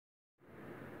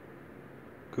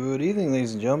Good evening,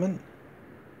 ladies and gentlemen.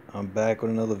 I'm back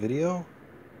with another video.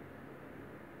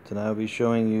 Tonight I'll be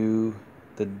showing you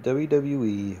the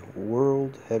WWE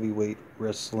World Heavyweight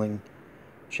Wrestling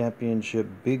Championship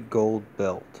Big Gold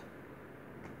Belt.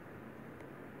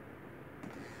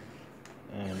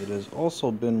 And it has also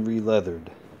been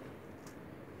re-leathered.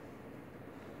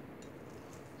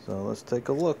 So let's take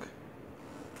a look.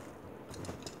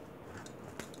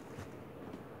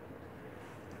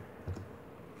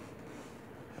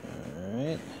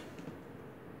 Alright.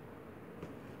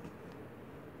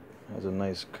 Has a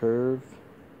nice curve.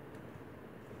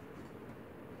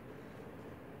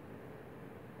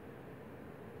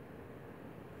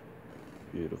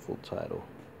 Beautiful title.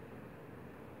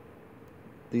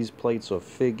 These plates are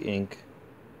Fig ink,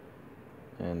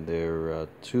 and they're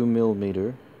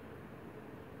 2mm.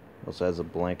 Also has a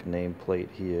blank name plate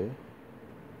here.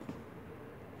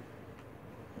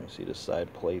 You see the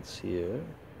side plates here.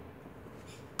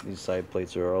 These side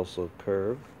plates are also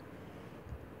curved.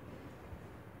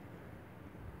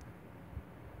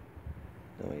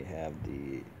 Then we have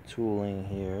the tooling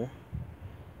here.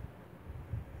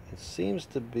 It seems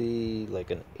to be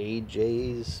like an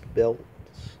AJS Belts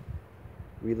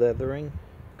re-leathering,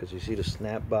 because you see the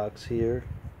snap box here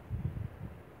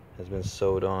has been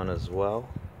sewed on as well.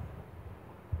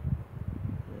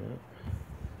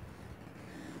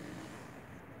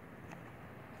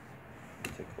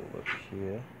 Take a look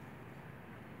here.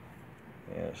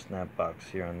 Yeah, snap box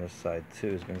here on this side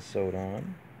too has been sewed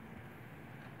on.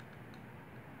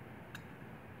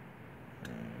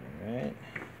 Alright.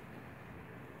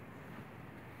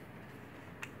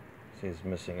 See, it's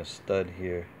missing a stud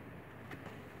here.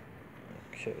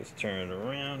 Okay, let's turn it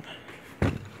around.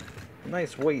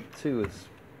 Nice weight too. It's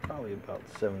probably about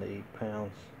 7 to 8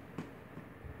 pounds.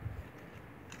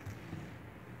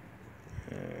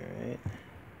 Alright.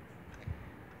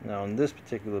 Now on this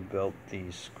particular belt,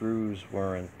 the screws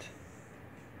weren't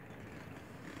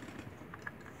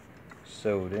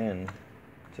sewed in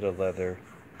to the leather,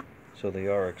 so they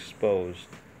are exposed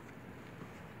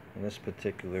in this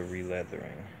particular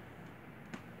re-leathering.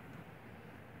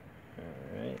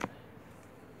 Alright.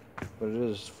 But it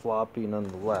is floppy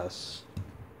nonetheless.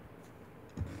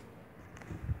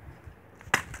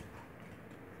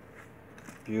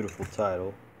 Beautiful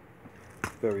title.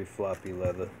 Very floppy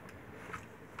leather.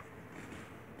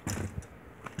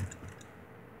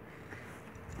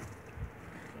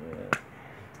 Yeah.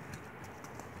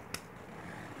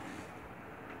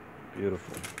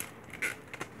 Beautiful.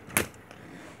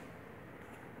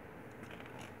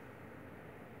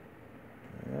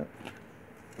 Yeah. It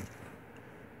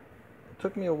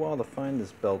took me a while to find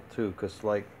this belt too, because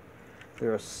like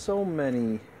there are so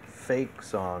many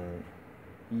fakes on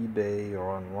eBay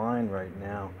or online right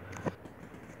now.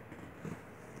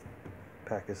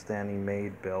 Pakistani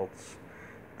made belts.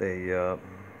 They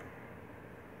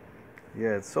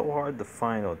yeah, it's so hard to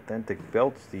find authentic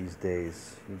belts these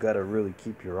days. You gotta really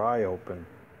keep your eye open.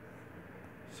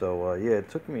 So yeah, it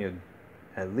took me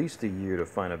at least a year to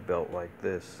find a belt like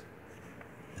this.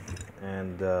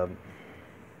 And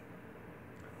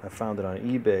I found it on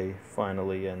eBay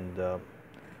finally, and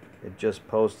it just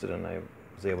posted and I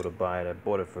was able to buy it. I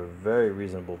bought it for a very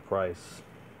reasonable price.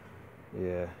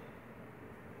 Yeah.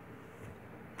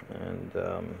 And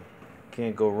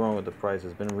can't go wrong with the price.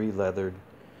 It's been re-leathered.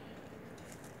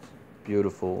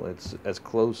 Beautiful. It's as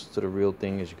close to the real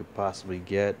thing as you could possibly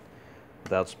get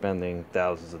without spending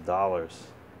thousands of dollars.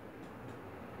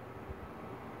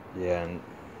 Yeah, and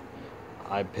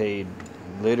I paid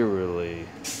literally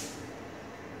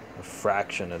a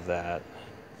fraction of that.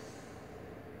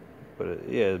 But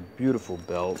yeah, beautiful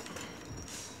belt.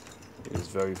 It is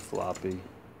very floppy.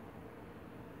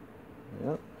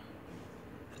 Yep.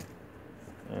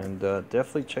 And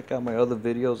definitely check out my other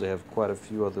videos. I have quite a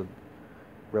few other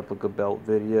replica belt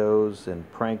videos and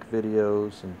prank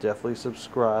videos. And definitely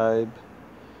subscribe,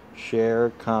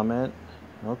 share, comment.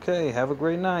 Okay, have a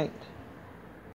great night.